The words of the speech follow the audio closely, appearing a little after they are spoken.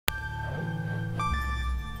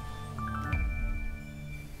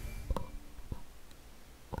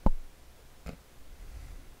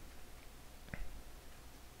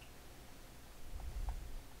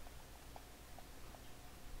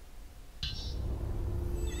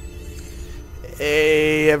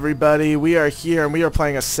Hey everybody, we are here and we are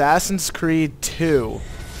playing Assassin's Creed 2.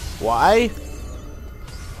 Why?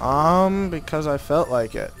 Because I felt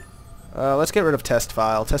like it. Let's get rid of test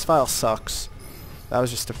file. Test file sucks. That was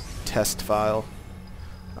just a test file.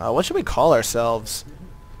 What should we call ourselves?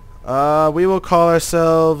 We will call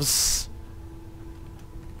ourselves...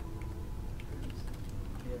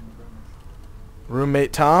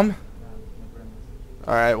 Roommate Tom?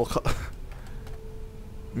 Alright, we'll call...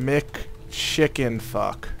 Mick Chicken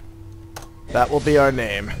Fuck. That will be our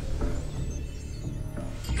name.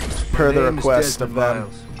 Per the request of them.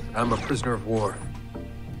 I'm a prisoner of war.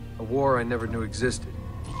 A war I never knew existed.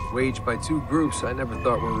 Waged by two groups I never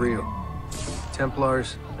thought were real.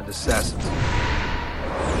 Templars and Assassins.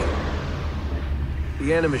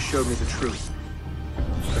 The Animus showed me the truth.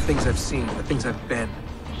 The things I've seen, the things I've been.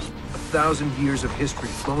 1,000 years of history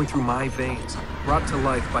flowing through my veins, brought to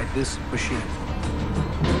life by this machine.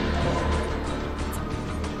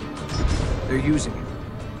 They're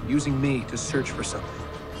using me to search for something.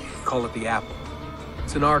 Call it the Apple.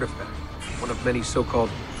 It's an artifact, one of many so-called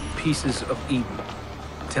pieces of Eden.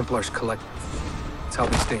 Templars collect them. It's how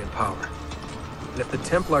they stay in power. And if the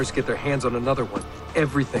Templars get their hands on another one,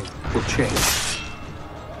 everything will change.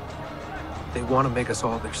 They want to make us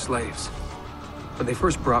all their slaves. When they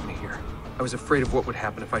first brought me here, I was afraid of what would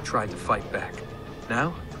happen if I tried to fight back.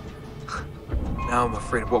 Now? Now I'm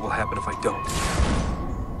afraid of what will happen if I don't.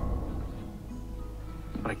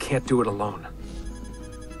 But I can't do it alone.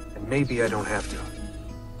 And maybe I don't have to.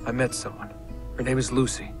 I met someone. Her name is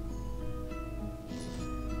Lucy.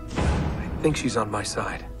 I think she's on my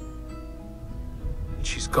side. And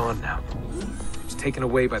she's gone now. She's taken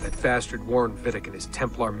away by that bastard Warren Vidic and his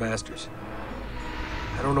Templar masters.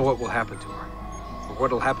 I don't know what will happen to her, or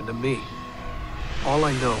what'll happen to me. All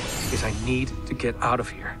I know is I need to get out of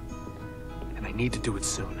here. And I need to do it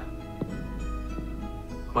soon.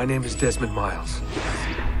 My name is Desmond Miles,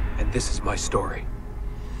 and this is my story.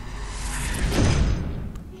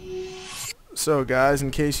 So guys,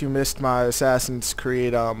 in case you missed my Assassin's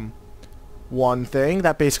Creed 1 thing,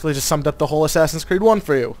 that basically just summed up the whole Assassin's Creed 1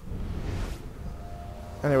 for you.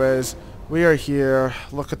 Anyways, we are here.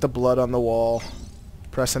 Look at the blood on the wall.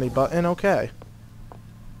 Press any button, okay.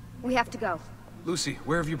 We have to go. Lucy,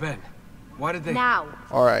 where have you been? Why did they... Now!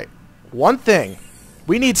 Alright, one thing.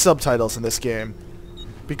 We need subtitles in this game.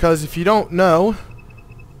 Because if you don't know,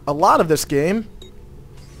 a lot of this game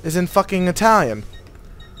is in fucking Italian.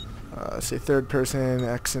 Say third person,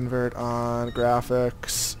 X invert on,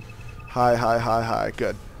 graphics, high,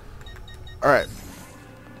 good. Alright.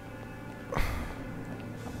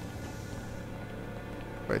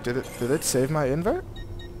 Wait, did it save my invert?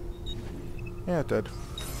 Yeah, it did.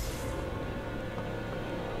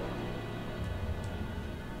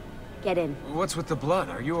 Get in. What's with the blood?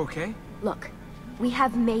 Are you okay? Look, we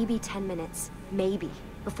have maybe 10 minutes, maybe,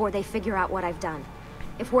 before they figure out what I've done.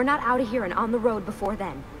 If we're not out of here and on the road before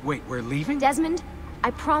then... Wait, we're leaving? Desmond,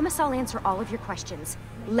 I promise I'll answer all of your questions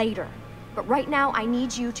later. But right now, I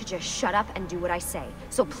need you to just shut up and do what I say.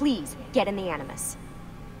 So please, get in the Animus.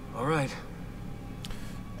 All right.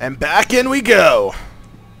 And back in we go!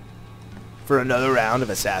 For another round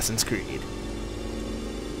of Assassin's Creed.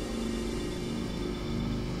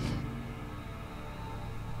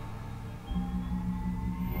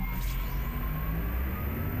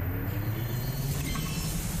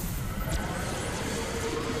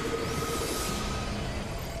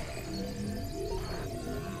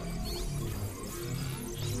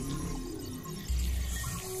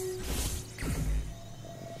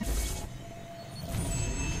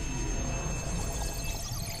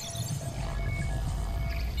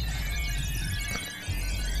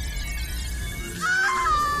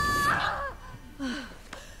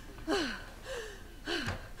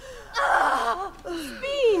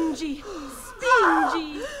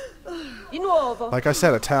 Like I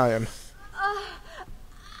said, Italian.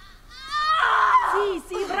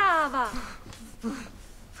 Sì, brava.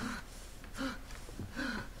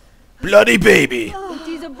 Bloody baby! It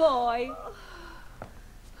is a boy.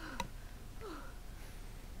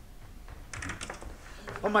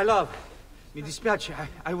 Oh, my love. Mi dispiace.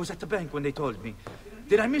 I was at the bank when they told me.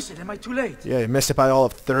 Did I miss it? Am I too late? Yeah, you missed it by all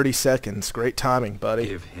of 30 seconds. Great timing, buddy.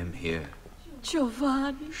 Give him here.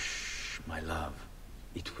 Giovanni. Shh, my love.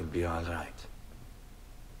 It will be all right.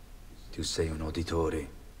 Tu sei un uditore.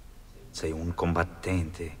 Sei un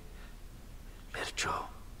combattente. Perciò,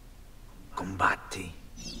 combatti.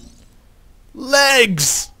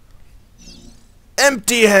 Legs!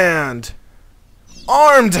 Empty hand!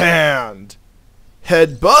 Armed hand!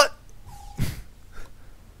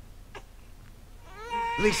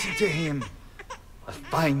 A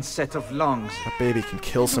fine set of lungs. That baby can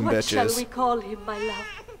kill some What shall we bitches. call him, my love?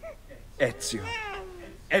 Ezio.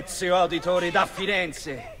 Ezio Auditore da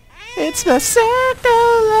Firenze. It's the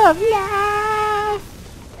circle of life.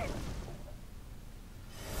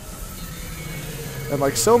 And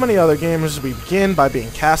like so many other games, we begin by being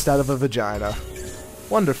cast out of a vagina.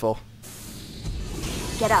 Wonderful.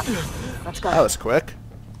 Get up. Let's go. That was quick.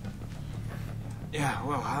 Yeah,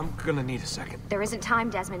 well, I'm gonna need a second. There isn't time,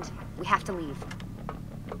 Desmond. We have to leave.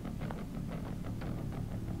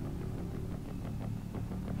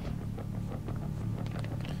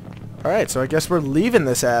 Alright, so I guess we're leaving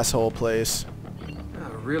this asshole place.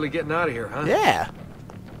 Really getting out of here, huh? Yeah.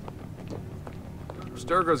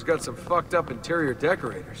 Sturgo's got some fucked up interior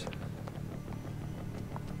decorators.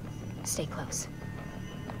 Stay close.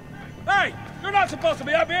 Hey! You're not supposed to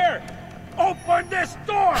be up here! Open this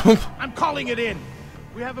door! I'm calling it in.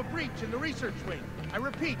 We have a breach in the research wing. I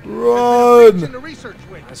repeat. Run! Breach in the research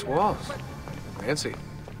wing. Nice walls. Fancy.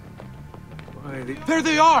 Why, There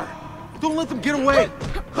they are! Don't let them get away!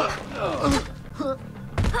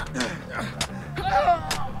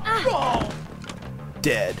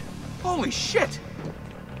 Dead. Holy shit!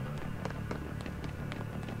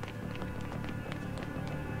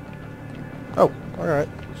 Oh, alright.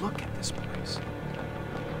 look at this place.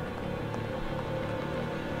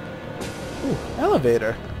 Ooh,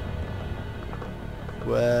 elevator.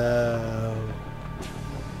 Wow.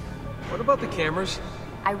 What about the cameras?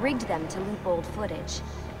 I rigged them to loop old footage.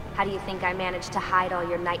 How do you think I managed to hide all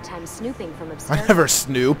your nighttime snooping from I Absurd? never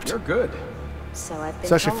snooped. You're good. So I've been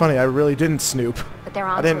It's actually told. funny, I really didn't snoop. But they're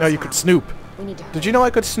on I didn't to know us you now. could snoop. We need to hurry. Did you know I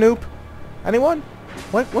could snoop? Anyone?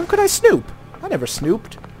 When could I snoop? I never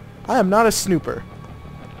snooped. I am not a snooper.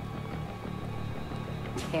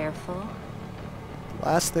 Careful.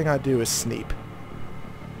 Last thing I do is sneep.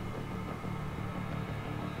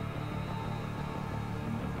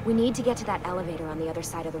 We need to get to that elevator on the other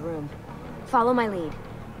side of the room. Follow my lead,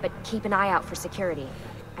 but keep an eye out for security.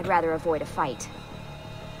 I'd rather avoid a fight.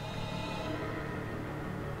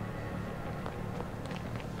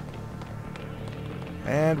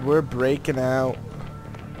 And we're breaking out.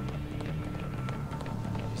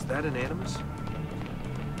 Is that an Animus?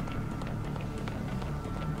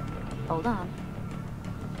 Hold on.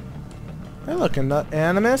 Hey, look,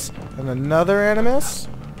 Animus, and another Animus,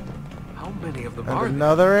 How many of them and are there?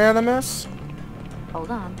 another Animus. Hold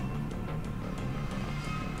on.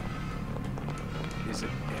 Is it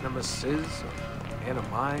Animuses or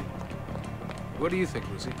Animi? What do you think,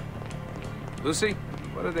 Lucy? Lucy,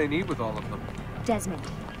 what do they need with all of them? Desmond,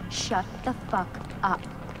 shut the fuck up.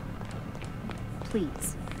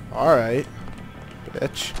 Please. Alright,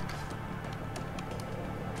 bitch.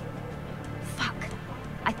 Fuck.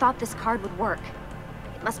 I thought this card would work.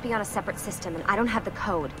 It must be on a separate system, and I don't have the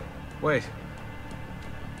code. Wait,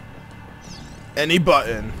 Any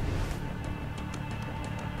button.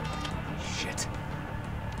 shit.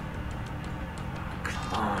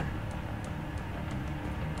 Come on.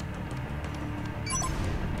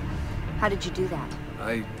 How did you do that?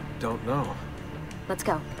 I don't know. Let's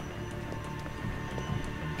go.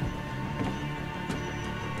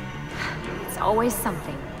 It's always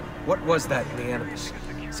something. What was that in the Animus?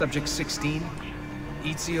 Subject 16?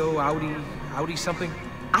 Ezio, Audi something?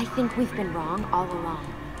 I think we've been wrong all along.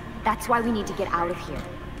 That's why we need to get out of here.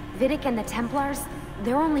 Vidic and the Templars,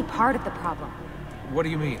 they're only part of the problem. What do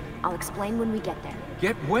you mean? I'll explain when we get there.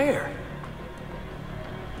 Get where?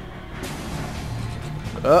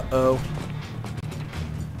 Uh-oh.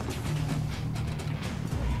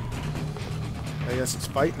 I guess it's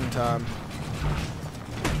fighting time.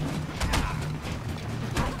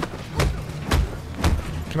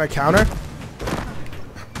 Can I counter?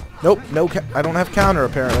 Nope, I don't have counter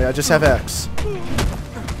apparently, I just have X.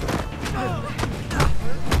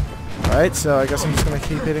 Alright, so I guess I'm just gonna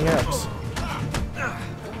keep hitting X.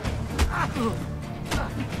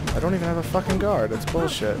 I don't even have a fucking guard, that's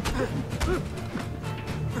bullshit.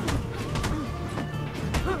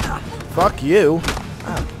 Fuck you.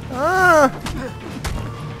 Ah!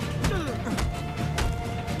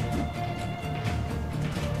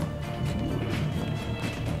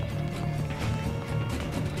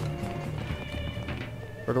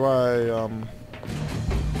 Where do I,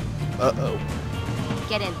 Uh-oh.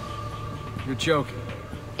 Get in. You're joking.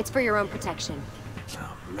 It's for your own protection.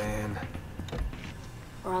 Oh, man.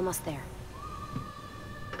 We're almost there.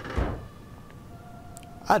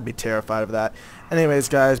 I'd be terrified of that. Anyways,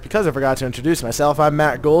 guys, because I forgot to introduce myself, I'm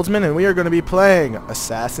Matt Goldzman, and we are going to be playing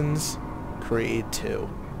Assassin's Creed 2.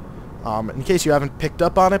 In case you haven't picked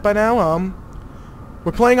up on it by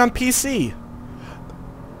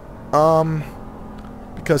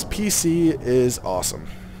because PC is awesome.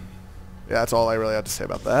 Yeah, that's all I really have to say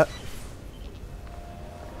about that.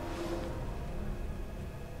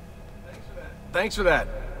 Thanks for that.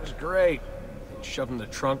 It was great. Shoved in the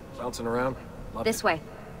trunk, bouncing around. Loved This it. way.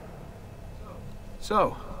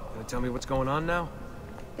 So, gonna tell me what's going on now?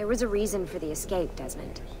 There was a reason for the escape,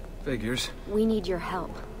 Desmond. Figures. We need your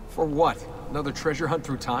help. For what? Another treasure hunt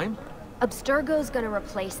through time? Abstergo's gonna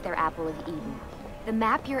replace their Apple of Eden. The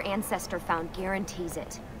map your ancestor found guarantees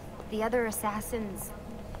it. The other assassins,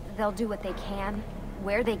 they'll do what they can,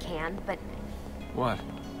 where they can, but What?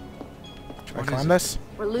 Can I climb this?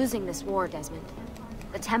 we're losing this war, Desmond.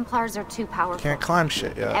 The Templars are too powerful. Can't climb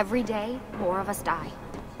shit yet. Every day, more of us die.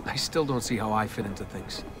 I still don't see how I fit into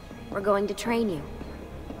things. We're going to train you.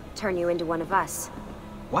 Turn you into one of us.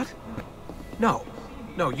 What? No.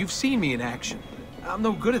 No, you've seen me in action. I'm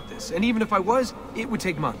no good at this, and even if I was, it would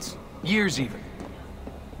take months. Years even.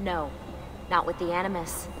 No. Not with the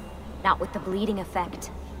Animus. Not with the bleeding effect.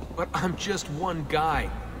 But I'm just one guy.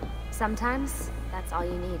 Sometimes, that's all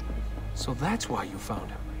you need. So that's why you found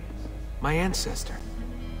him. My ancestor.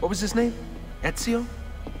 What was his name? Ezio?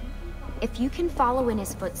 If you can follow in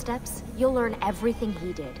his footsteps, you'll learn everything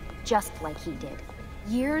he did, just like he did.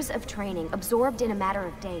 Years of training, absorbed in a matter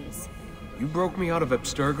of days. You broke me out of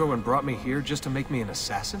Abstergo and brought me here just to make me an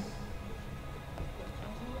assassin?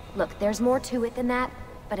 Look, there's more to it than that,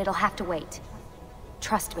 but it'll have to wait.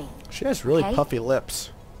 Trust me. She has really Okay. puffy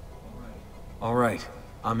lips. All right,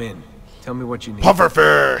 I'm in. Tell me what you need.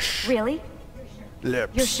 Pufferfish Really?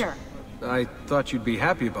 lips. You're sure? I thought you'd be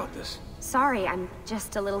happy about this. Sorry, I'm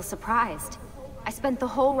just a little surprised. I spent the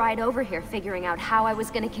whole ride over here figuring out how I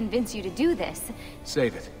was gonna convince you to do this.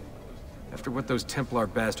 Save it. After what those Templar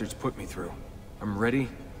bastards put me through, I'm ready,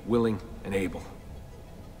 willing, and able.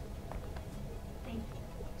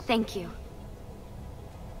 Thank you.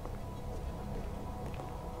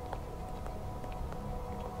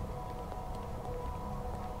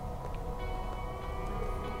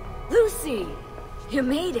 Lucy, you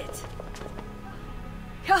made it.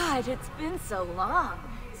 God, it's been so long.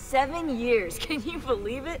 7 years, can you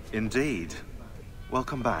believe it? Indeed.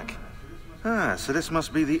 Welcome back. Ah, so this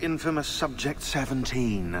must be the infamous Subject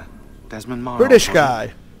 17. Desmond Miles. British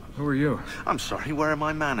guy. Who are you? I'm sorry, where are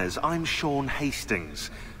my manners? I'm Sean Hastings.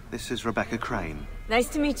 This is Rebecca Crane. Nice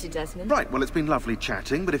to meet you, Desmond. Right, well, it's been lovely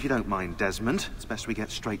chatting, but if you don't mind, Desmond, it's best we get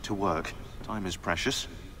straight to work. Time is precious.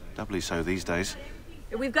 Doubly so these days.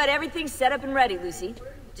 We've got everything set up and ready, Lucy.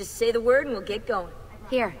 Just say the word and we'll get going.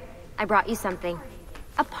 Here, I brought you something.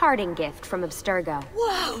 A parting gift from Abstergo.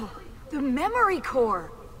 Whoa! The memory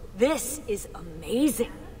core! This is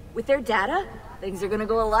amazing. With their data, things are gonna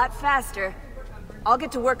go a lot faster. I'll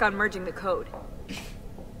get to work on merging the code.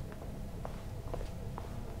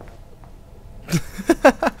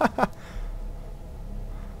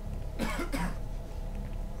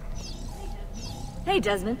 Hey,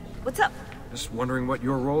 Desmond. What's up? Just wondering what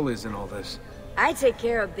your role is in all this. I take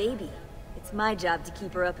care of Baby. It's my job to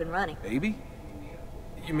keep her up and running. Baby?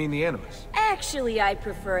 You mean the Animus? Actually, I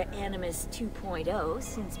prefer Animus 2.0,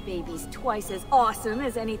 since Baby's twice as awesome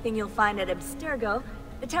as anything you'll find at Abstergo.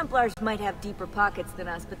 The Templars might have deeper pockets than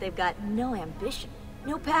us, but they've got no ambition,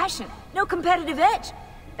 no passion, no competitive edge.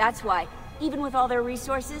 That's why, even with all their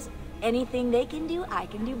resources, anything they can do, I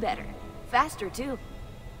can do better. Faster, too.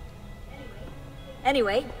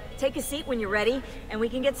 Anyway, take a seat when you're ready, and we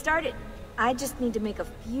can get started. I just need to make a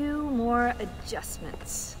few more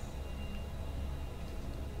adjustments.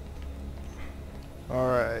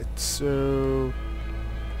 Alright, so...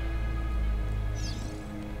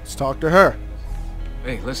 let's talk to her.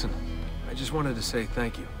 Hey, listen. I just wanted to say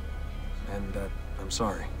thank you. And, I'm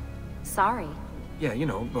sorry. Sorry. Yeah, you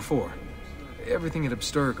know, before. Everything at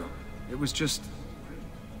Abstergo. It was just...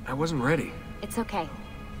 I wasn't ready. It's okay.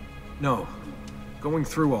 No. Going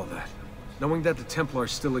through all that. Knowing that the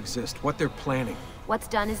Templars still exist, what they're planning. What's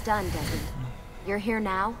done is done, Desmond. You're here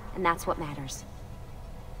now, and that's what matters.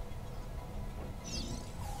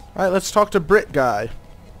 Alright, let's talk to Brit guy.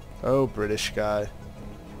 Oh, British guy.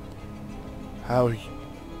 How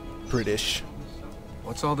British.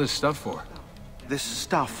 What's all this stuff for? This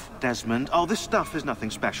stuff, Desmond. Oh, this stuff is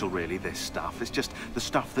nothing special, really, this stuff. It's just the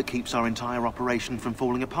stuff that keeps our entire operation from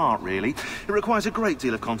falling apart, really. It requires a great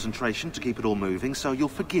deal of concentration to keep it all moving, so you'll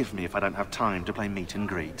forgive me if I don't have time to play meet and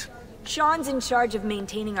greet. Sean's in charge of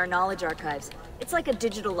maintaining our knowledge archives. It's like a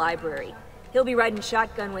digital library. He'll be riding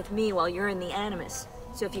shotgun with me while you're in the Animus.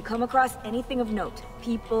 So if you come across anything of note,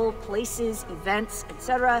 people, places, events,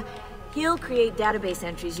 etc., he'll create database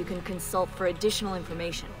entries you can consult for additional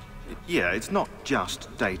information. Yeah, it's not just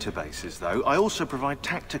databases, though. I also provide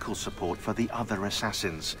tactical support for the other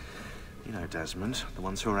assassins. You know, Desmond, the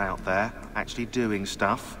ones who are out there, actually doing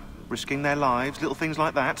stuff, risking their lives, little things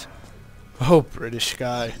like that. Oh, British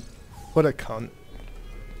guy. What a cunt.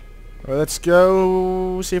 Well, let's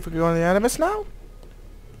go see if we can go on the Animus now.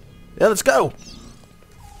 Yeah, let's go.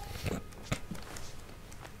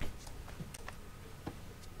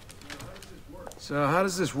 So how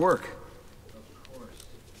does this work?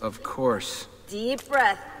 Of course. Deep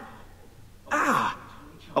breath. Ah!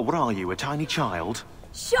 Oh, what are you, a tiny child?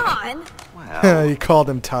 Sean! Well... You called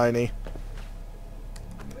him tiny.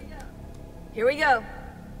 Here we go.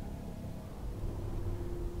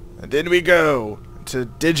 And then we go to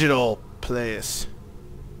digital place.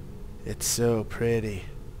 It's so pretty.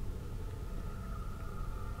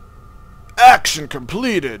 Action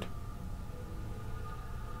completed.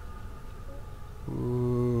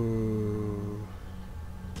 Ooh.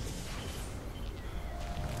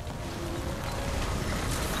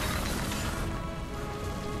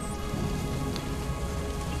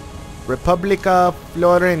 Republica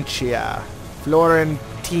Florentia.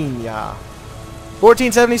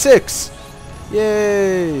 1476.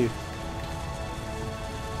 Yay.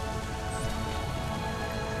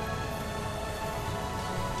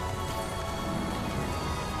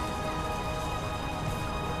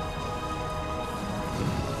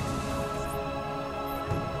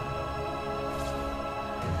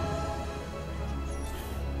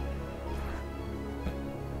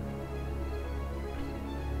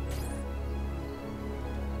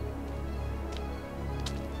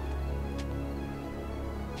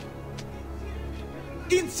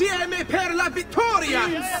 Insieme per la vittoria!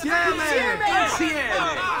 Insieme!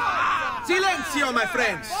 Silenzio, my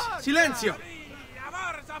friends! Silenzio!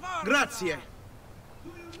 Grazie.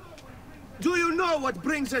 Do you know what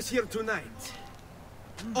brings us here tonight?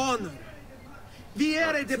 Honor.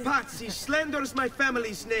 Viere de Pazzi slanders my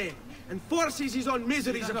family's name and forces his own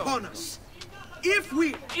miseries upon us. If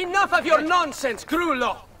we... Enough of your nonsense,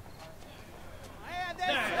 Grullo!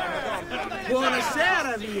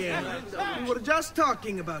 Buonasera, Viera. We were just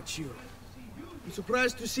talking about you. I'm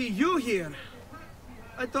surprised to see you here.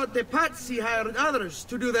 I thought the Pazzi hired others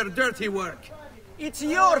to do their dirty work. It's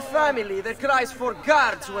your family that cries for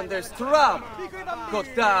guards when there's trouble,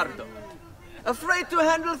 Gottardo. Afraid to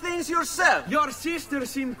handle things yourself? Your sister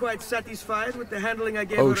seemed quite satisfied with the handling I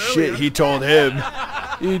gave her Oh earlier. shit, he told him.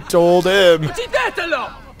 He told him.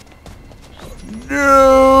 Uccidetelo!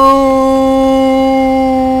 No!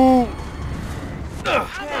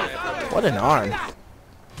 What an arm.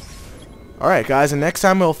 Alright guys, and next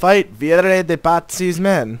time we'll fight Viere de Pazzi's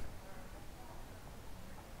men.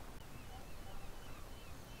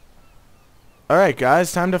 Alright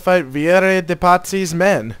guys, time to fight Viere de Pazzi's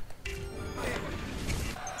men.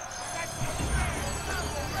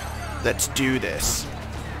 Let's do this.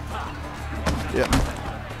 Yep.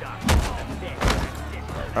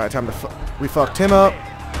 Alright, time to we fucked him up.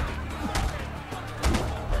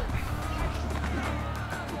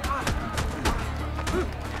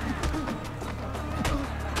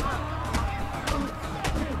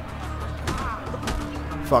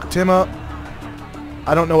 Fucked him up.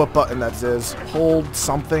 I don't know what button that is. Hold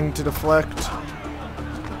something to deflect.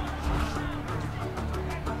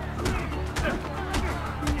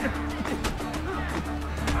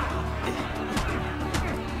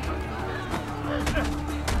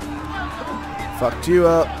 Fucked you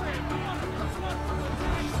up.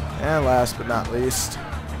 And last but not least,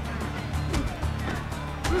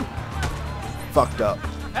 fucked up.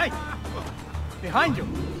 Hey! Behind you!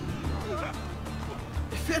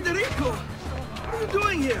 Federico! What are you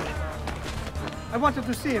doing here? I wanted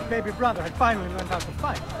to see if baby brother had finally learned how to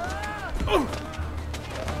fight. Oh!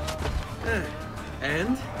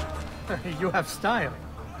 And? You have style.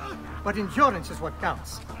 But endurance is what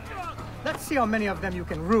counts. Let's see how many of them you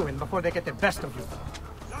can ruin before they get the best of you.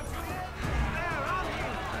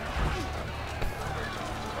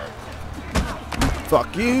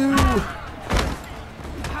 Fuck you!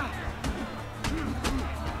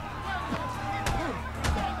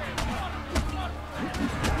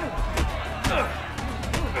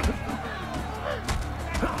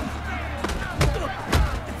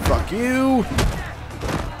 Fuck you!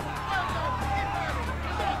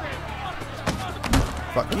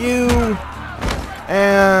 Fuck you!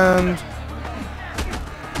 And...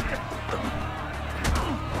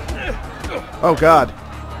 oh god.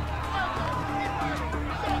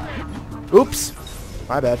 Oops.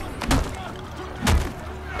 My bad.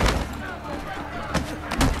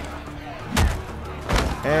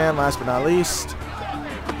 And last but not least...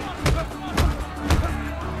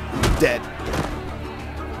 dead.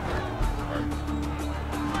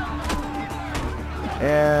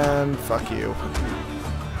 And fuck you.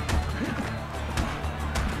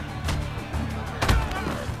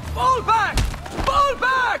 Fall back! Fall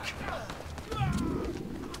back!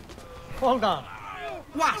 Hold on.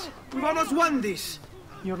 What? We've almost won this.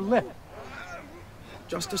 Your lip.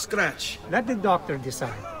 Just a scratch. Let the doctor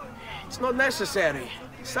decide. It's not necessary.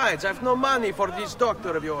 Besides, I've no money for this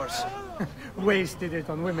doctor of yours. Wasted it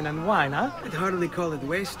on women and wine, huh? I'd hardly call it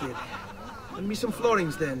wasted. Lend me some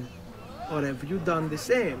florins then. Or have you done the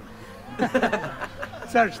same?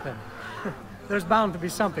 Search them. There's bound to be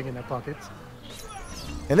something in their pockets.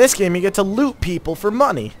 In this game, you get to loot people for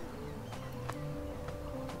money.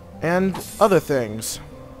 And other things.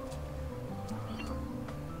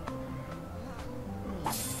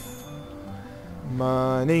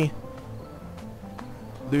 Money.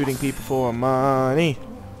 Looting people for money.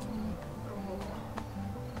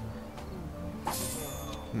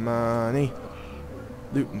 Money.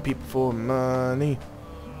 Looting people for money.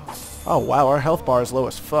 Oh wow, our health bar is low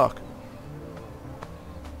as fuck.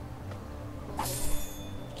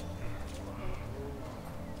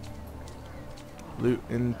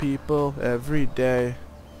 Looting people every day.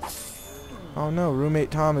 Oh no,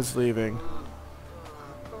 roommate Tom is leaving.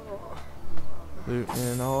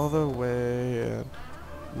 Looting all the way and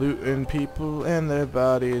looting people and their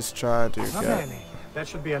bodies trying to Not get... many. That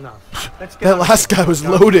should be enough. Let's get That on last with it. guy was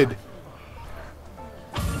loaded.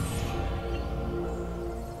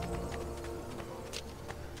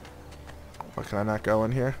 Why can I not go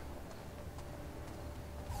in here?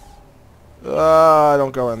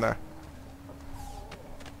 Don't go in there.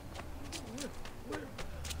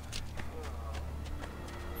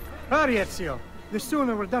 Hurry, Ezio. The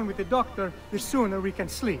sooner we're done with the doctor, the sooner we can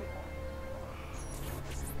sleep.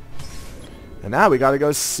 And now we gotta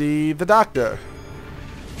go see the doctor.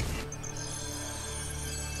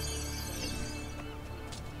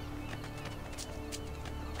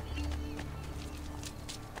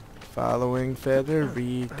 Following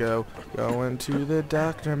Federico, going to the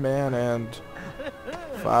doctor, man, and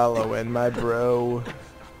following my bro.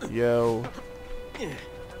 Yo.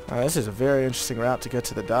 This is a very interesting route to get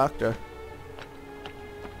to the doctor.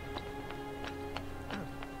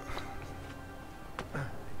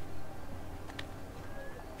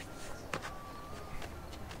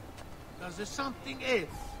 There's something else.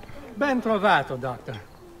 Ben trovato, doctor.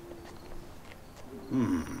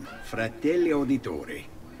 Fratelli Auditori,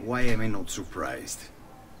 why am I not surprised?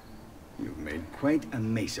 You've made quite a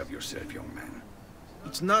mess of yourself, young man.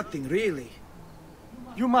 It's nothing, really.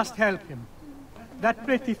 You must help him. That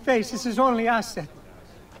pretty face is his only asset.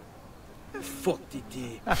 Fuck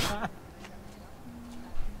it.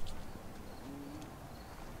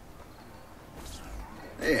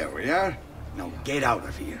 There we are. Now get out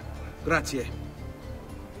of here. Grazie.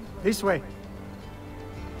 This way.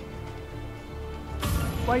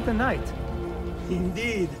 Quite a night.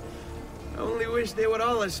 Indeed. I only wish they were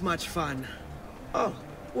all as much fun. Oh,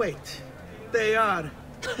 wait. They are.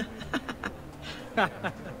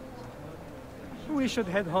 We should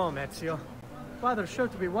head home, Ezio. Father's sure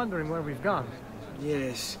to be wondering where we've gone.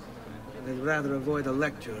 Yes. I'd rather avoid a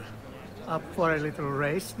lecture. Up for a little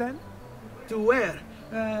race, then? To where?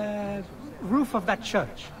 Roof of that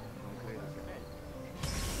church.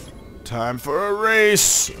 Time for a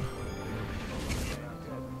race.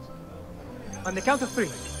 On the count of 3.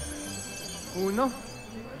 1,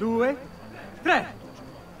 2, 3.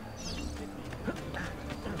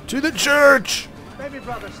 To the church. Baby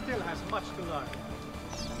brother still has much to learn.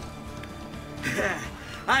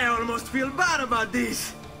 I almost feel bad about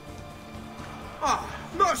this. Oh,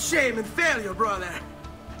 no shame in failure, brother.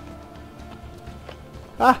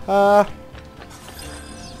 Haha.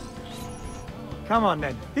 Come on,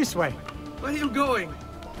 then. This way. Where are you going?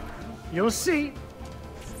 You'll see.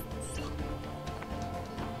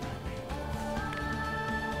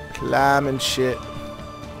 Climb and shit.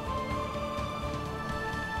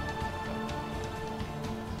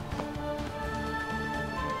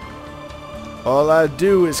 All I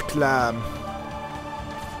do is climb.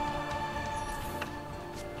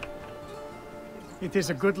 It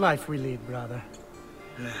is a good life we lead, brother.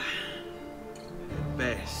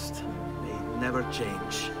 Best. May it never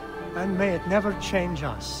change. And may it never change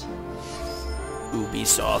us.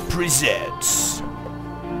 Ubisoft presents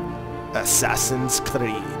Assassin's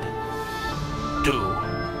Creed 2.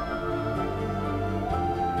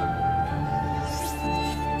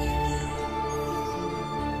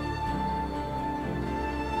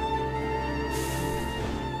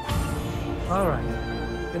 All right.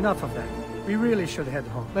 Enough of that. We really should head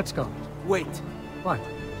home. Let's go. Wait. What?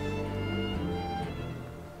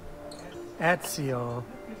 Ezio,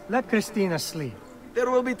 let Christina sleep.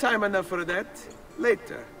 There will be time enough for that.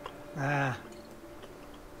 Later.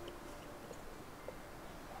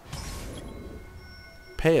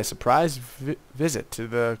 pay a surprise visit to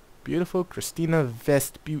the beautiful Christina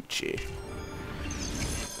Vespucci.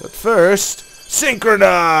 But first,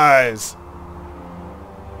 synchronize!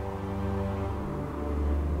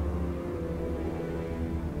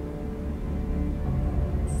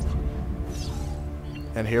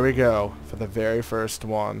 And here we go for the very first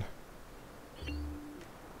one.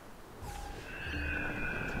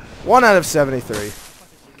 1 out of 73.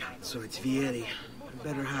 So it's Vieri.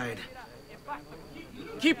 Better hide.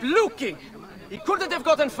 Keep looking! He couldn't have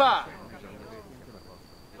gotten far!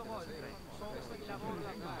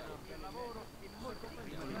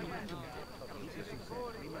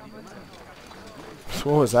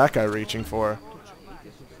 What was that guy reaching for?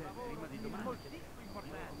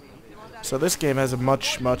 So this game has a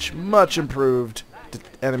much improved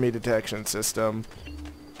enemy detection system.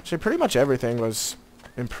 Actually, pretty much everything was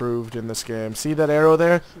improved in this game. See that arrow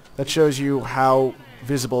there? That shows you how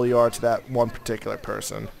visible you are to that one particular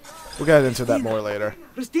person. We'll get into that more later.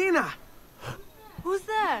 Christina! Who's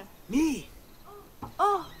there? Me!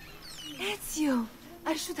 Oh, it's you.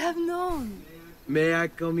 I should have known. May I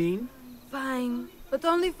come in? Fine, but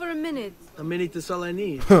only for a minute. A minute is all I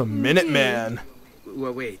need. Minute Man.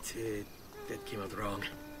 Well, wait. That came out wrong.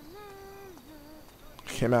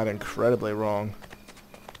 Came out incredibly wrong.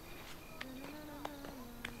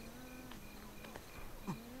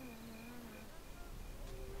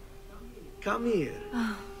 Come here.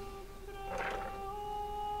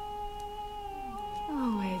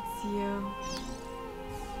 Oh, it's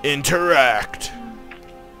you. Interact.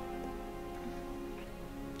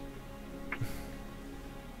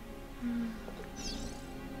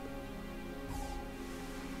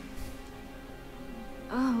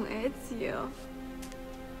 Oh, it's you.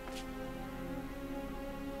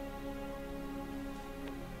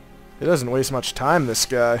 He doesn't waste much time, this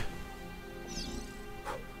guy.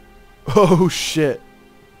 Oh shit.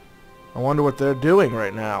 I wonder what they're doing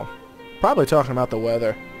right now. Probably talking about the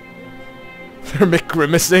weather. They're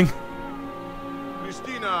grimacing.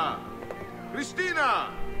 Christina! Christina!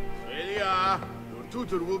 Celia, your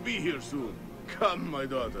tutor will be here soon. Come, my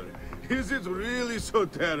daughter. Is it really so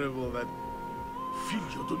terrible that...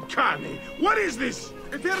 Figlio d'un cane! What is this?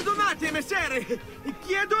 Perdonate, messere!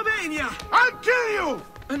 Chiedo venia! I'll kill you!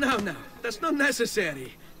 No, that's not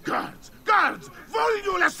necessary. Guards! Guards!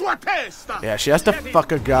 Voglio la sua testa! Yeah, she has to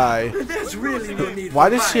fuck a guy. There's really no need. Why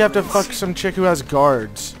does she have to fuck some chick who has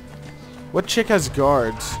guards? What chick has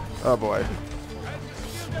guards? Oh boy.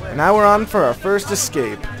 And now we're on for our first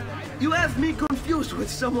escape. You have me confused with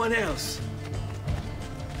someone else.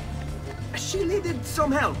 She needed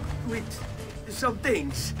some help with some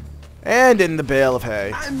things. And in the bale of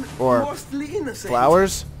hay. I'm Or mostly innocent.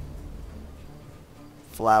 flowers?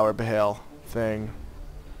 Flower bale thing.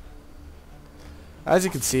 As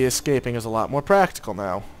you can see, escaping is a lot more practical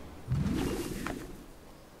now.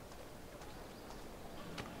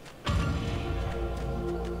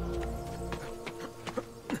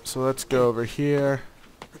 So let's go over here.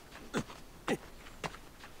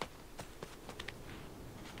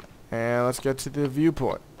 And let's get to the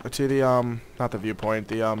viewpoint. To the, not the viewpoint,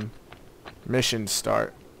 the, mission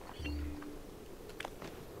start.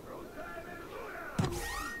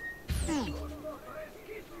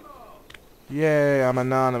 Yay, I'm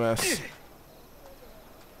anonymous.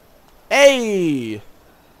 Hey!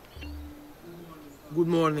 Good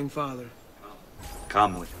morning, Father.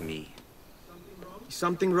 Come with me. Is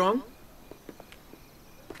something wrong?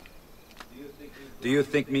 Do you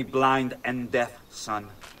think me blind and deaf, son?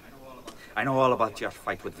 I know all about your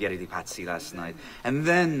fight with Vieri di Pazzi last night. And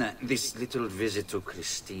then this little visit to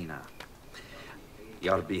Christina.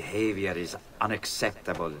 Your behavior is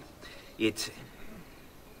unacceptable. It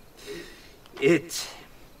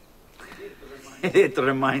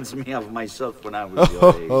reminds me of myself when I was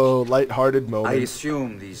your age. Oh, light-hearted moment. I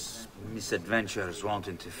assume these misadventures won't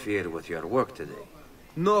interfere with your work today.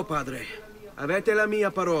 No, Padre. Avete la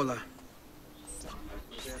mia parola.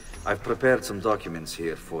 I've prepared some documents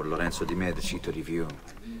here for Lorenzo di Medici to review.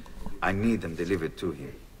 I need them delivered to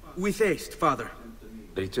him. With haste, Father.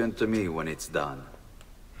 Return to me when it's done.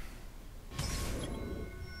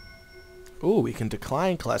 Ooh, we can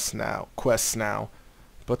decline quests now.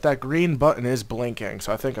 But that green button is blinking,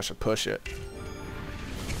 so I think I should push it.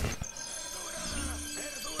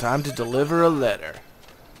 Time to deliver a letter.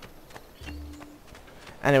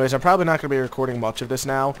 Anyways, I'm probably not going to be recording much of this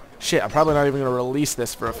now. Shit, I'm probably not even going to release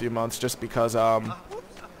this for a few months just because,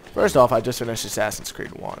 first off, I just finished Assassin's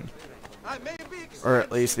Creed 1. Or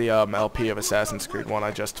at least the, LP of Assassin's Creed 1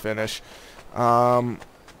 I just finished.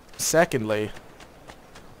 Secondly,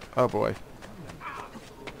 oh boy.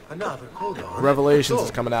 Revelations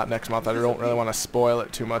is coming out next month. I don't really want to spoil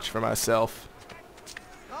it too much for myself.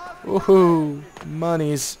 Woohoo!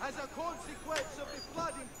 Monies.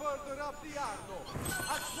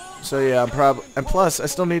 So yeah, and plus I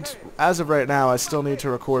still need as of right now I still need to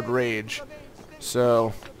record Rage.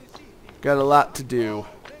 So got a lot to do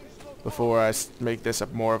before I make this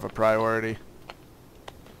more of a priority.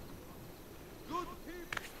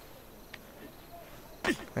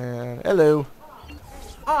 And hello.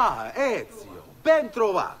 Ah, Ezio, ben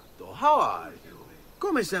trovato. How are you?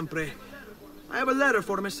 Come sempre. I have a letter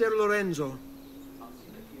for Messer Lorenzo.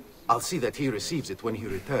 I'll see that he receives it when he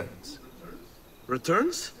returns.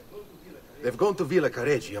 Returns? They've gone to Villa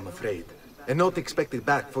Careggi, I'm afraid, and not expected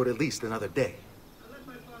back for at least another day.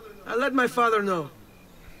 I'll let my father know.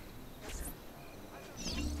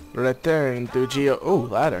 Return to Gio. Oh,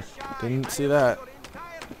 ladder. Didn't see that.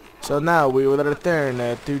 So now we will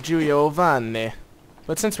return to Giovanni.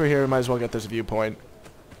 But since we're here, we might as well get this viewpoint.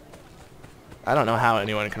 I don't know how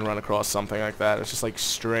anyone can run across something like that. It's just like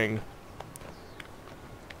string.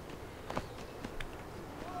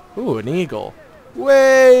 Ooh, an eagle.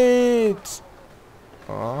 Wait!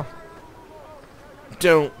 Aw.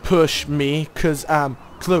 Don't push me, 'cause I'm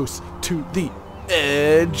close to the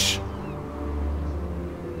edge.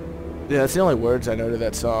 Yeah, that's the only words I know to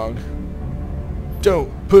that song.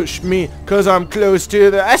 Don't push me, 'cause I'm close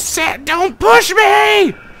to the... I said, don't push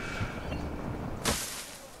me!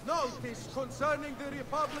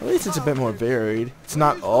 At least it's a bit more varied. It's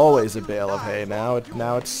not always a bale of hay now.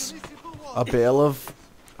 Now it's a bale of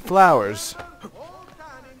flowers.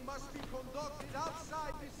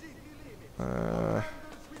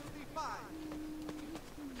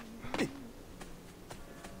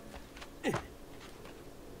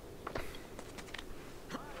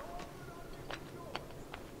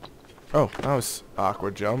 Oh, that was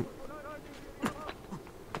awkward jump.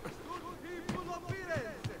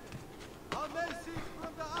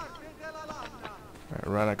 Alright,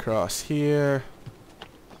 run across here.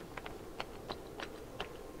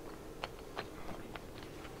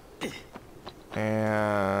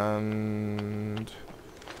 And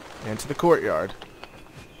into the courtyard.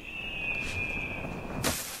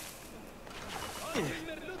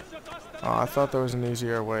 Oh, I thought there was an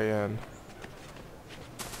easier way in.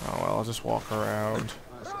 Oh well, I'll just walk around.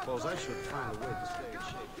 I suppose I should find a way to stay in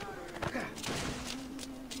shape.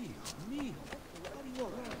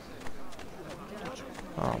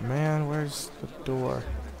 Oh man, where's the door?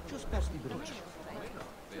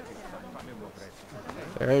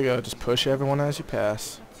 There you go, just push everyone as you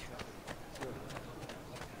pass.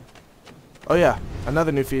 Oh yeah,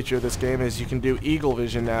 another new feature of this game is you can do eagle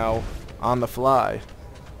vision now on the fly.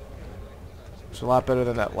 It's a lot better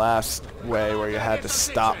than that last way where you had to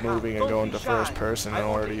stop moving and go into first person in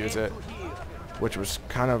order to use it, which was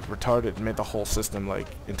kind of retarded and made the whole system like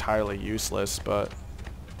entirely useless, but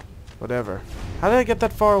whatever. How did I get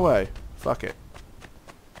that far away? Fuck it.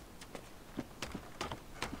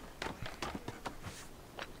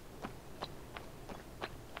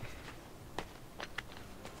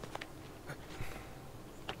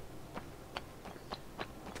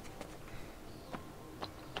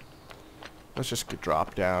 Let's just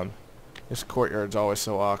drop down. This courtyard's always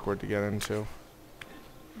so awkward to get into.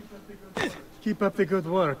 Keep up the good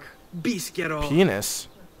work. Bisquero. Penis?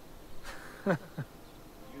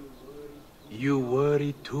 You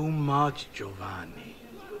worry too much, Giovanni.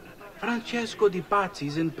 Francesco Di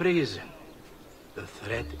Pazzi's in prison. The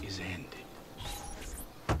threat is ended.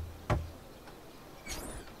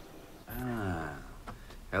 Ah.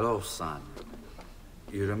 Hello, son.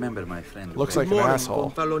 You remember my friend? Looks like an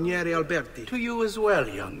asshole. Alberti. To you as well,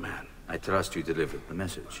 young man. I trust you delivered the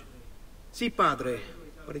message. Si, padre.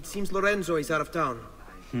 But it seems Lorenzo is out of town.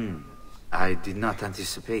 I did not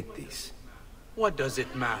anticipate this. What does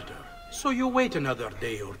it matter? So you wait another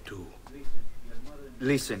day or two.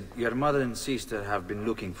 Listen, your mother and sister have been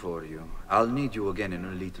looking for you. I'll need you again in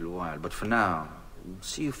a little while, but for now,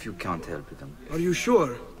 see if you can't help them. Are you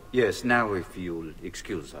sure? Yes, now if you'll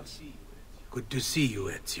excuse us. Good to see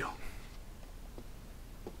you, Ezio.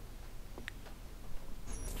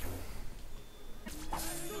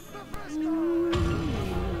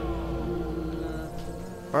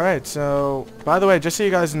 Alright, so, by the way, just so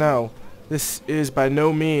you guys know, this is by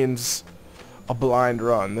no means a blind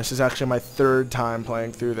run. This is actually my third time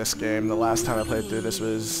playing through this game. The last time I played through this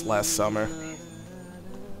was last summer.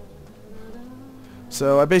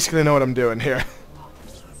 So I basically know what I'm doing here.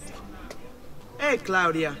 Hey,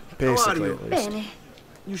 Claudia. Basically, how are you? Bene.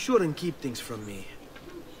 You shouldn't keep things from me.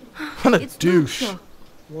 What a It's douche. Lucio.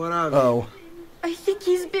 What have you? Oh. I think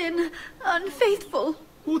he's been unfaithful.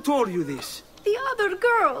 Who told you this? The other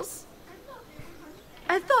girls.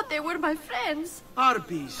 I thought they were my friends.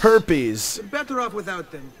 Harpies. Herpes. You're better off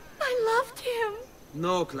without them. I loved him.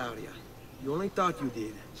 No, Claudia. You only thought you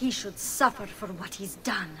did. He should suffer for what he's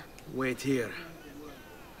done. Wait here.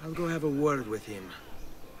 I'll go have a word with him.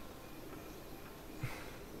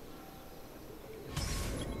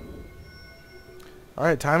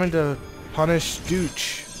 Alright, time to punish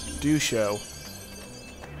Dusho.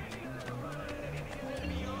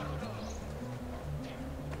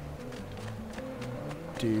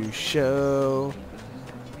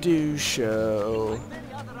 Dusho.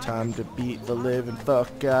 Time to beat the living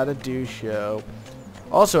fuck out of Dusho.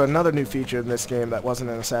 Also, another new feature in this game that wasn't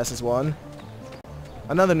in Assassin's 1.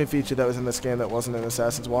 Another new feature that was in this game that wasn't in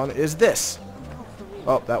Assassin's 1 is this.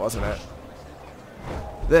 Oh, that wasn't it.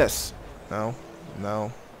 This. No.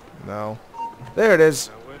 No. No. There it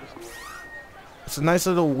is. It's a nice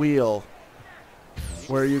little wheel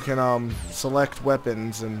where you can select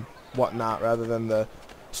weapons and whatnot rather than the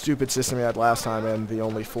stupid system you had last time and the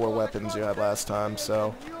only 4 weapons you had last time.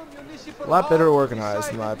 So a lot better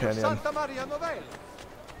organized in my opinion.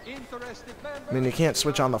 I mean, you can't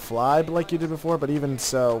switch on the fly like you did before, but even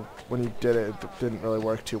so, when you did it, it didn't really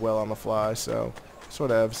work too well on the fly, so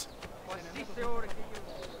sort of.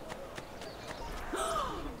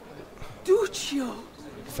 Duccio.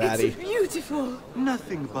 Fatty. It's beautiful.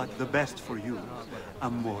 Nothing but the best for you,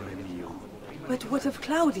 amore mio. But what of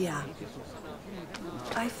Claudia?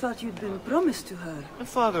 I thought you'd been promised to her. My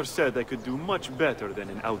father said I could do much better than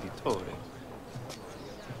an auditore.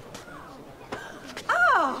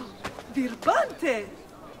 Ah! Birbante!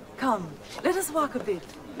 Come, let us walk a bit.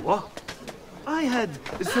 What? I had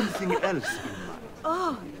something else in mind.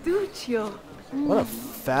 Oh, Duccio. What a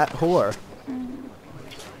fat whore.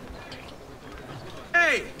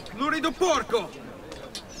 Hey! Lurido porco!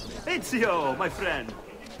 Ezio, my friend.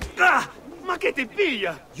 Ah! Ma che te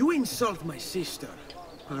piglia? You insult my sister.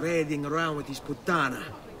 Parading around with his putana.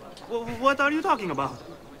 What are you talking about?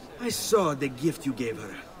 I saw the gift you gave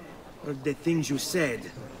her. Or the things you said.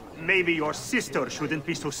 Maybe your sister shouldn't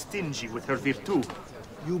be so stingy with her virtù.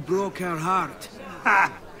 You broke her heart.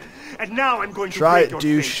 Ha! And now I'm going to try break it, your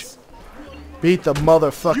douche. face. Beat the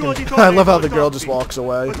motherfucking... I love how the girl just walks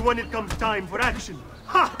away. But when it comes time for action,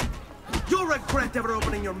 ha! You'll regret ever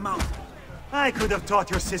opening your mouth. I could have taught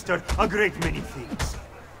your sister a great many things.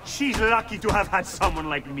 She's lucky to have had someone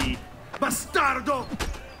like me. Bastardo!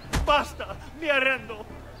 Basta! Mi arrendo!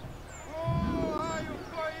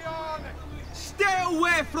 Stay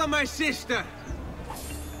away from my sister!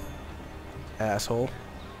 Asshole.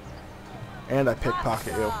 And I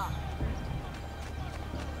pickpocket you.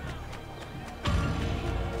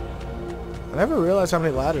 I never realized how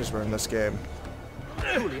many ladders were in this game.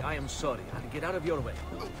 Truly, I am sorry. I'll get out of your way.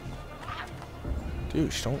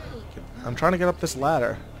 Douche, don't... I'm trying to get up this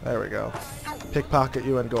ladder. There we go. Pickpocket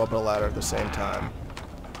you and go up a ladder at the same time.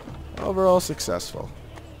 Overall successful.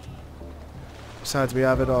 Besides, we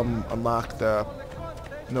haven't unlocked the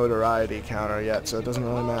notoriety counter yet, so it doesn't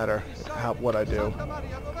really matter what I do.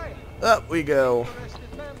 Up we go.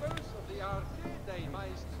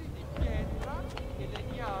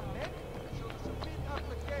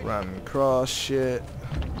 Run across shit.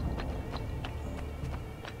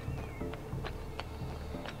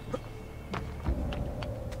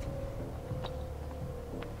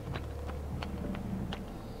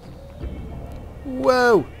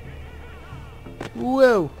 Whoa!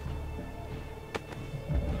 Whoa!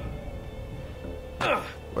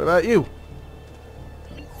 What about you?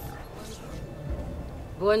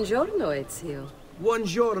 Buongiorno, Ezio.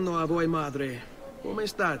 Buongiorno a voi, madre. Come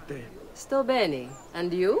state? Sto bene.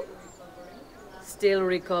 And you? Still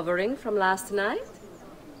recovering from last night?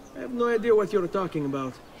 I have no idea what you're talking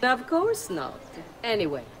about. Of course not.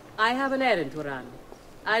 Anyway, I have an errand to run.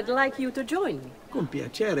 I'd like you to join me. Con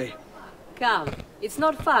piacere. Come, it's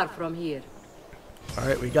not far from here.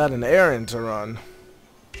 Alright, we got an errand to run.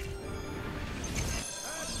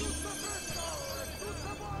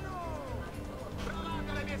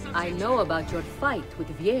 I know about your fight with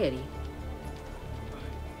Vieri.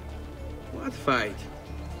 What fight?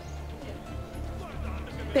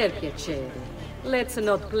 Per piacere. Let's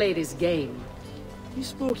not play this game. He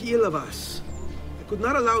spoke ill of us. I could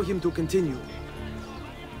not allow him to continue.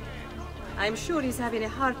 I'm sure he's having a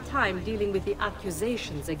hard time dealing with the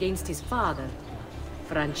accusations against his father.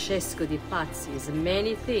 Francesco di Pazzi is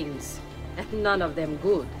many things, and none of them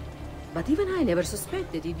good. But even I never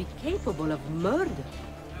suspected he'd be capable of murder.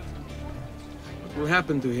 What will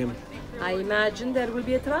happen to him? I imagine there will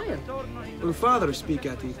be a trial. Will father speak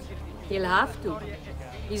at it? He'll have to.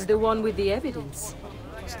 He's the one with the evidence.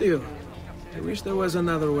 Still, I wish there was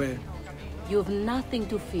another way. You've nothing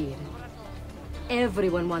to fear.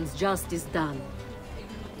 Everyone wants justice done.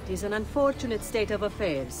 It is an unfortunate state of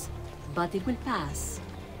affairs, but it will pass.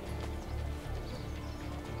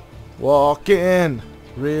 Walk in,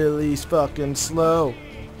 really fucking slow.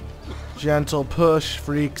 Gentle push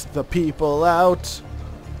freaks the people out.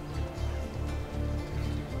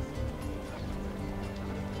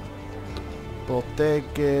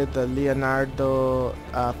 Bottega de Leonardo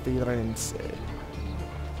a Firenze.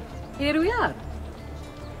 Here we are.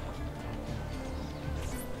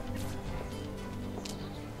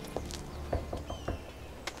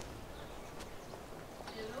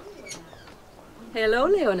 Hello,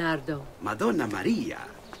 Leonardo. Madonna Maria.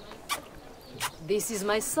 This is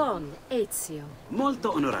my son, Ezio.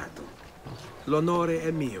 Molto onorato. L'onore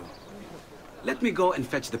è mio. Let me go and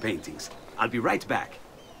fetch the paintings. I'll be right back.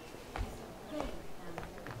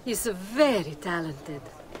 He's very talented.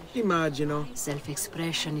 Immagino.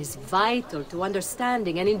 Self-expression is vital to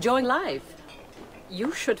understanding and enjoying life.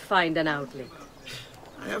 You should find an outlet.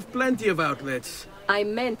 I have plenty of outlets. I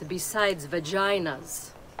meant besides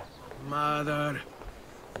vaginas. Mother.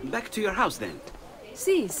 Back to your house then.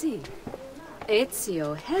 Si.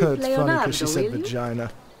 Ezio, help It's funny Leonardo, because she said will you?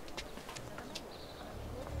 vagina.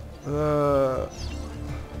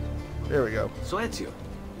 There we go. So Ezio,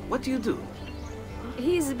 what do you do?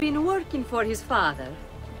 He's been working for his father.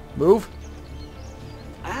 Move.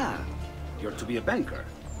 Ah, you're to be a banker.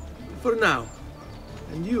 For now.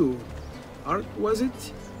 And you? Art, was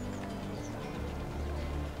it?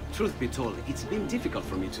 Truth be told, it's been difficult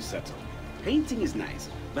for me to settle. Painting is nice,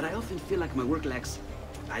 but I often feel like my work lacks,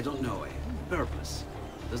 I don't know, a purpose.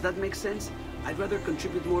 Does that make sense? I'd rather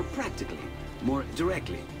contribute more practically, more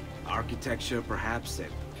directly. Architecture, perhaps,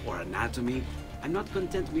 or anatomy. I'm not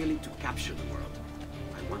content merely to capture the world.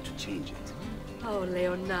 I want to change it. Oh,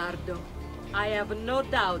 Leonardo. I have no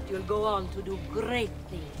doubt you'll go on to do great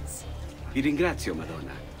things. Vi ringrazio,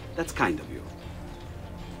 Madonna. That's kind of you.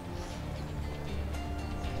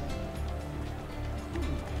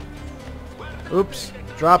 Oops.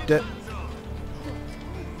 Dropped it.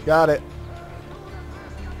 Got it.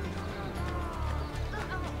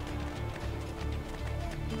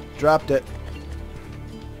 Dropped it.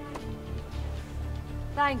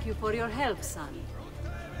 Thank you for your help, son.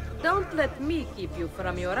 Don't let me keep you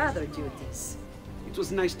from your other duties. It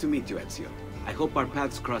was nice to meet you, Ezio. I hope our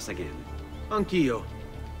paths cross again. Anch'io.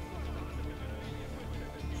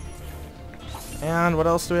 And what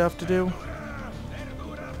else do we have to do?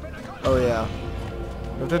 Oh yeah.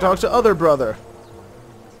 We have to talk to other brother.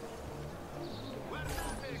 What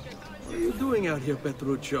are you doing out here,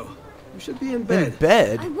 Petruccio? You should be in bed. In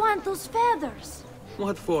bed? I want those feathers.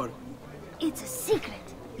 What for? It's a secret.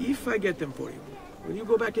 If I get them for you, will you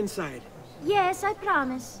go back inside? Yes, I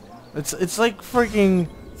promise. It's like freaking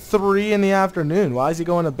 3 in the afternoon. Why is he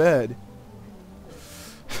going to bed?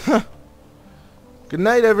 Good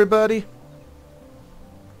night, everybody.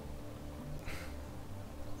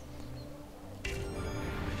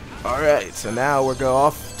 Alright, so now we're go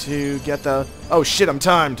off to get the... Oh shit, I'm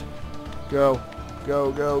timed. Go.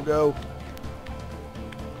 Go, go, go.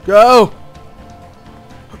 Go!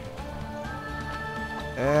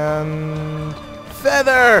 And...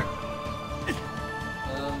 Feather!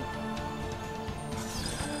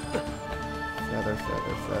 Feather,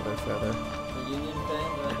 feather, feather, feather. The Union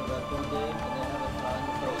fans are at the Red Bull game and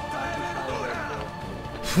they have a flag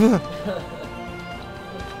for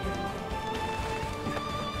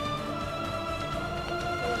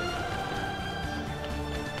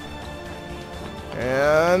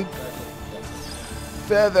And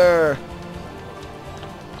feather.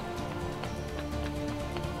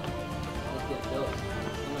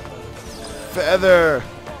 Feather.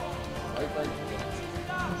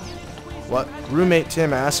 What? Roommate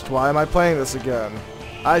Tim asked, why am I playing this again?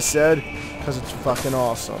 I said, because it's fucking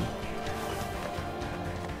awesome.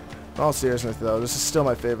 In all seriousness though, this is still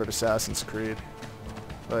my favorite Assassin's Creed.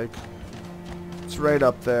 Like, it's right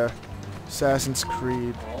up there. Assassin's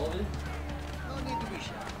Creed.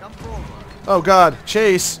 Oh god,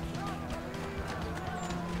 chase!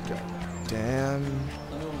 God damn.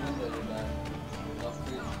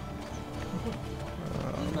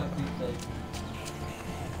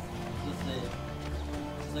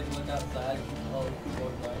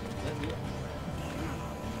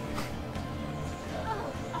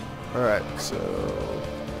 Alright, so...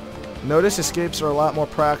 Notice escapes are a lot more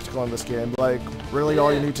practical in this game. Like, really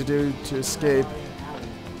all you need to do to escape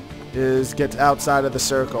is get outside of the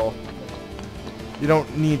circle. You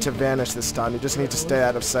don't need to vanish this time, you just need to stay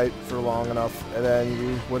out of sight for long enough, and then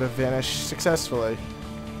you would have vanished successfully.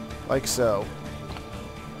 Like so.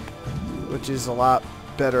 Which is a lot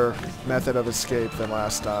better method of escape than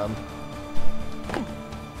last time.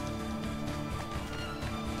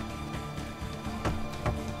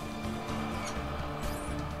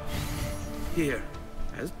 Here,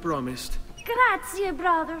 as promised. Grazie,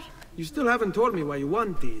 brother. You still haven't told me why you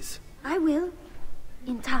want these. I will.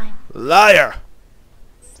 In time. Liar!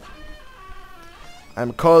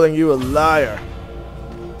 I'm calling you a liar.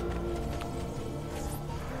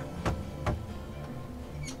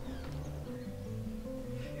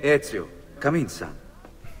 Ezio, come in, son.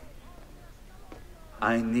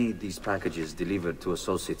 I need these packages delivered to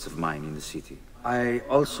associates of mine in the city. I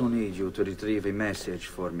also need you to retrieve a message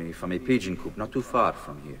for me from a pigeon coop not too far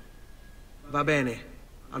from here. Va bene.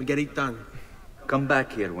 I'll get it done. Come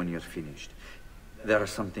back here when you're finished. There are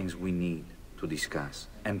some things we need to discuss.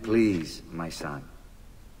 And please, my son,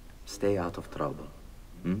 stay out of trouble.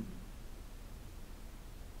 Hmm?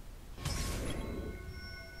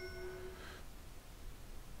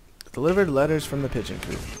 Delivered letters from the pigeon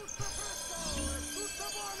coop.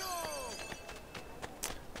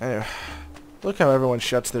 Anyway, look how everyone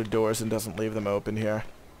shuts their doors and doesn't leave them open here.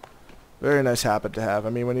 Very nice habit to have. I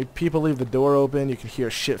mean, when people leave the door open, you can hear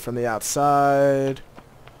shit from the outside.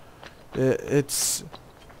 No,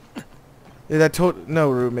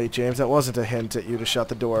 roommate James, that wasn't a hint at you to shut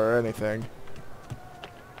the door or anything.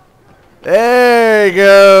 There he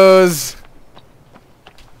goes!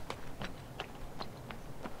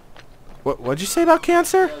 What'd you say about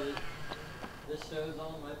cancer? This show's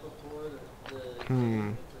on right before the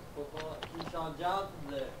football. Sean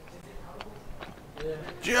Johnson's there.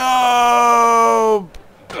 Job!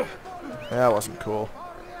 That wasn't cool.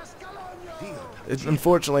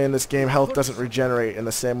 Unfortunately, in this game, health doesn't regenerate in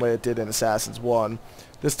the same way it did in Assassin's 1.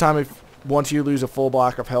 This time, once you lose a full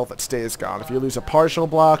block of health, it stays gone. If you lose a partial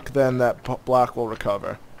block, then that block will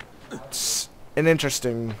recover. It's an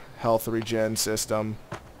interesting health regen system.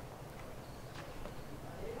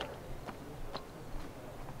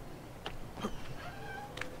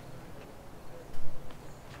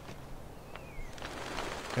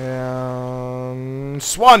 And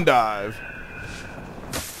swan dive.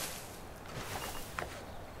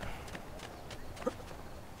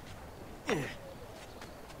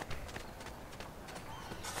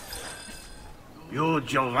 You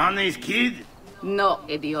Giovanni's kid? No,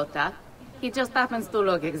 idiota. He just happens to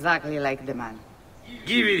look exactly like the man.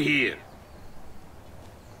 Give it here.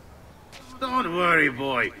 Don't worry,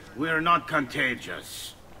 boy. We're not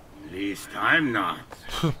contagious. At least I'm not.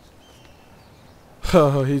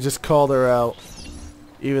 Oh, he just called her out.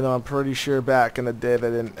 Even though I'm pretty sure back in the day they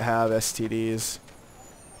didn't have STDs.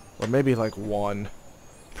 Or maybe like one.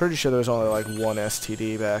 Pretty sure there was only like one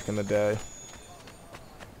STD back in the day.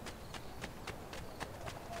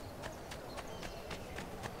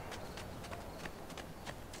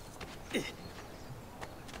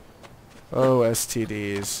 Oh,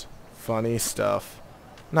 STDs. Funny stuff.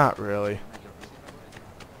 Not really.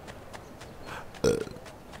 Do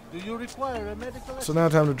you require a medical So now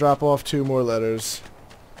time to drop off 2 more letters.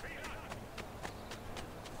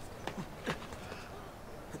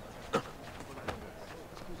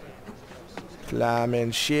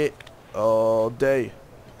 Climbing shit all day.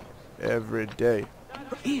 Every day.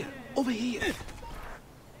 Here, over here.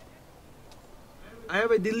 I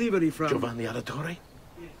have a delivery from... Giovanni Auditore?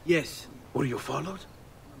 Yes. Were you followed?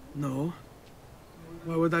 No.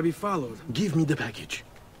 Why would I be followed? Give me the package.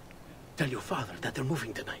 Tell your father that they're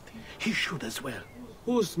moving tonight. He should as well.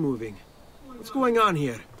 Who's moving? What's going on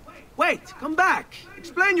here? Wait, come back.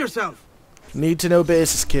 Explain yourself. Need to know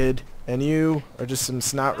basis, kid. And you are just some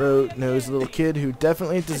snot-nosed little kid who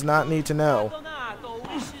definitely does not need to know.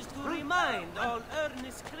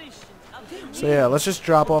 So yeah, let's just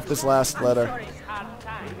drop off this last letter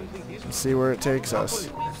and see where it takes us.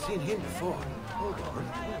 I've seen him before. Hold on.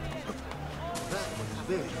 That one's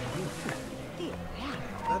very unique.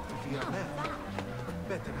 That would be our man.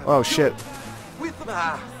 Better have Oh shit. with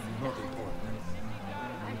not important.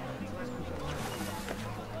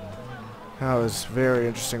 That was a very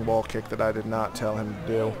interesting wall kick that I did not tell him to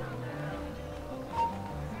do.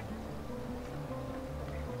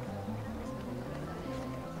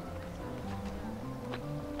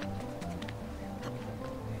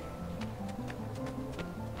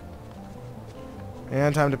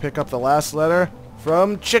 And time to pick up the last letter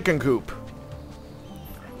from Chicken Coop.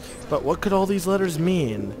 But what could all these letters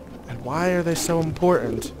mean? And why are they so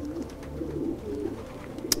important?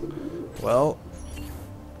 Well,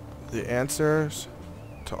 the answers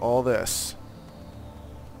to all this.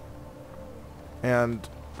 And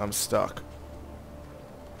I'm stuck.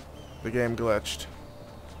 The game glitched.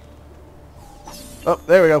 Oh,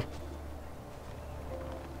 there we go.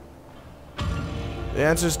 The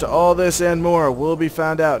answers to all this and more will be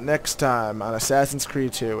found out next time on Assassin's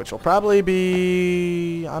Creed 2, which will probably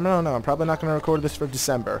be... I don't know, I'm probably not going to record this for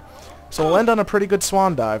December. So we'll end on a pretty good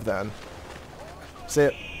swan dive then. See ya.